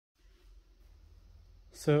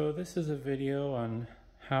So this is a video on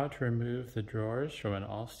how to remove the drawers from an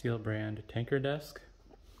all-steel brand tanker desk.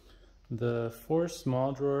 The 4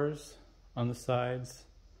 small drawers on the sides,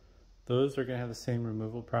 those are going to have the same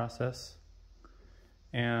removal process.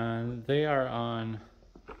 And they are on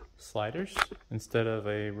sliders instead of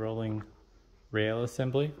a rolling rail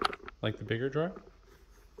assembly like the bigger drawer.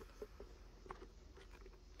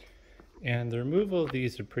 And the removal of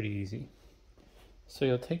these are pretty easy. So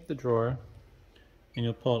you'll take the drawer and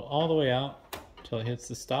you'll pull it all the way out until it hits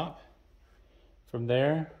the stop. From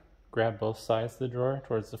there, grab both sides of the drawer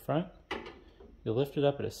towards the front. You'll lift it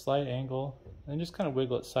up at a slight angle and just kind of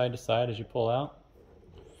wiggle it side to side as you pull out.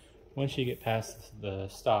 Once you get past the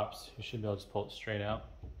stops, you should be able to just pull it straight out.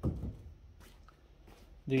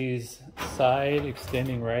 These side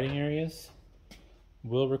extending writing areas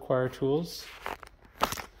will require tools.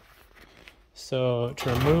 So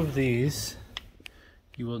to remove these,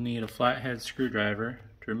 you will need a flathead screwdriver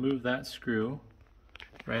to remove that screw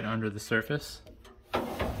right under the surface.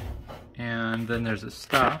 And then there's a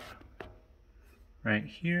stop right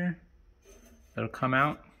here that'll come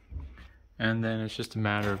out, and then it's just a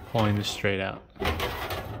matter of pulling this straight out.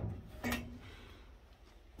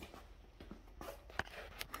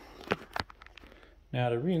 Now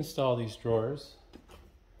to reinstall these drawers,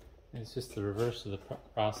 it's just the reverse of the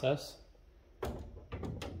process.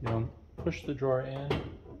 You'll push the drawer in,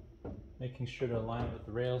 making sure to align it with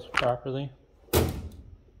the rails properly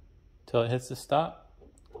until it hits the stop.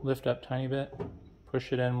 Lift up a tiny bit,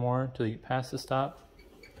 push it in more until you get past the stop,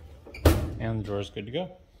 and the drawer is good to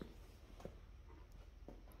go.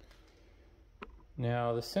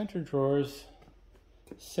 Now the center drawers,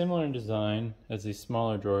 similar in design as these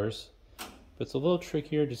smaller drawers, but it's a little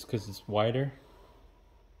trickier just because it's wider.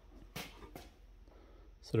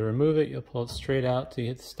 So to remove it, you'll pull it straight out till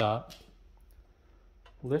you hit the stop.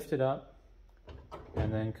 Lift it up,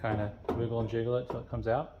 and then kind of wiggle and jiggle it till it comes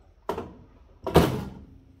out.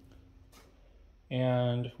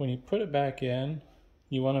 And when you put it back in,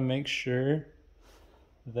 you want to make sure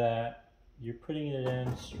that you're putting it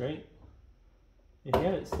in straight. If you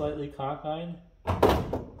have it slightly cockeyed,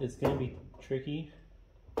 it's going to be tricky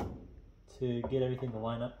to get everything to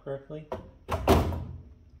line up correctly.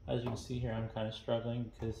 As you can see here, I'm kind of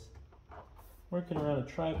struggling because I'm working around a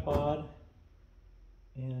tripod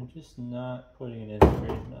and just not putting it in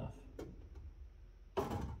straight enough.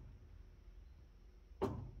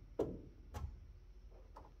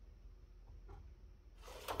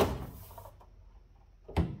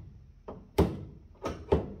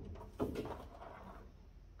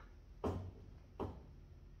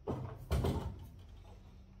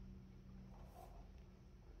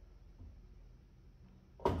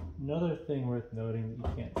 Another thing worth noting that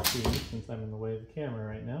you can't see, since I'm in the way of the camera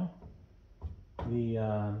right now,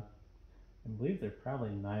 I believe they're probably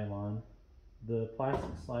nylon. The plastic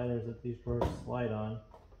sliders that these drawers slide on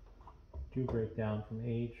do break down from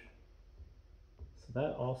age, so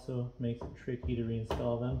that also makes it tricky to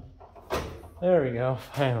reinstall them. There we go,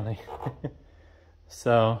 finally.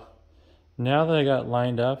 So now that I got it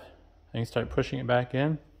lined up, I can start pushing it back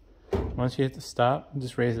in. Once you hit the stop,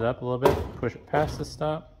 just raise it up a little bit, push it past the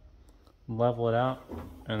stop, level it out,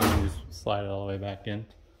 and then you just slide it all the way back in.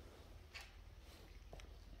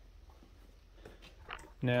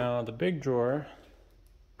 Now the big drawer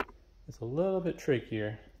is a little bit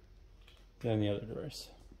trickier than the other drawers.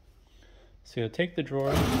 So you'll take the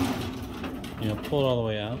drawer, you'll pull it all the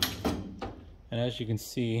way out, and as you can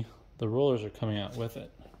see, the rollers are coming out with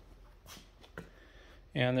it.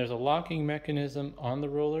 And there's a locking mechanism on the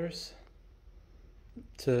rollers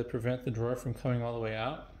to prevent the drawer from coming all the way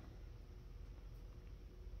out,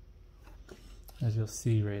 as you'll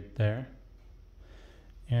see right there.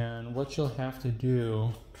 And what you'll have to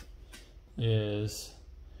do is,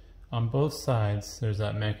 on both sides there's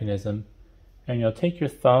that mechanism, and you'll take your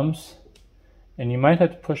thumbs, and you might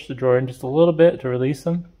have to push the drawer in just a little bit to release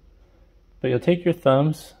them, but you'll take your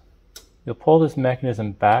thumbs, you'll pull this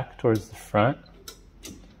mechanism back towards the front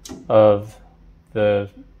of the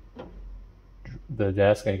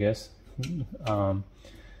desk, I guess, and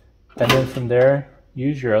then from there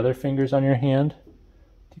use your other fingers on your hand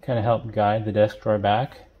to kind of help guide the desk drawer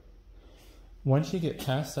back. Once you get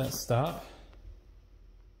past that stop,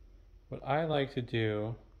 what I like to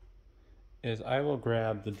do is I will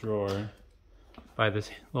grab the drawer by this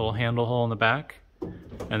little handle hole in the back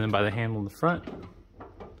and then by the handle in the front,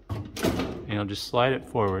 and you'll just slide it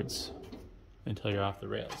forwards until you're off the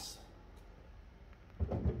rails.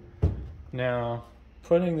 Now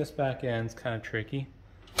putting this back in is kind of tricky,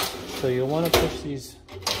 so you'll want to push these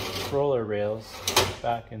roller rails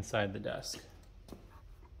back inside the desk.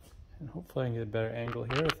 And hopefully I can get a better angle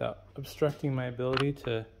here without obstructing my ability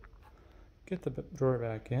to get the drawer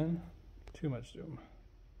back in. Too much zoom.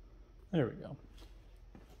 There we go.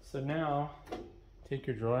 So now, take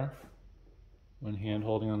your drawer, one hand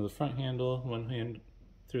holding onto the front handle, one hand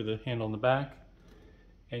through the handle in the back,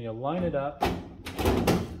 and you'll line it up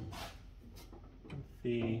with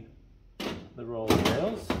the roller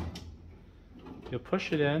rails. You'll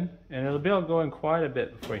push it in, and it'll be able to go in quite a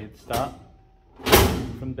bit before you hit stop.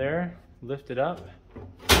 From there, lift it up,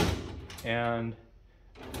 and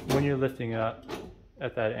when you're lifting it up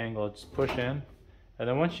at that angle, just push in, and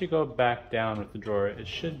then once you go back down with the drawer, it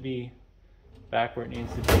should be back where it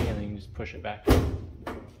needs to be, and then you can just push it back.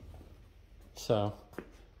 So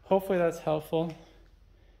hopefully that's helpful.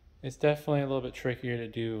 It's definitely a little bit trickier to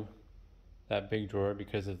do that big drawer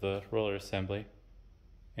because of the roller assembly.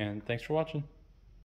 And thanks for watching.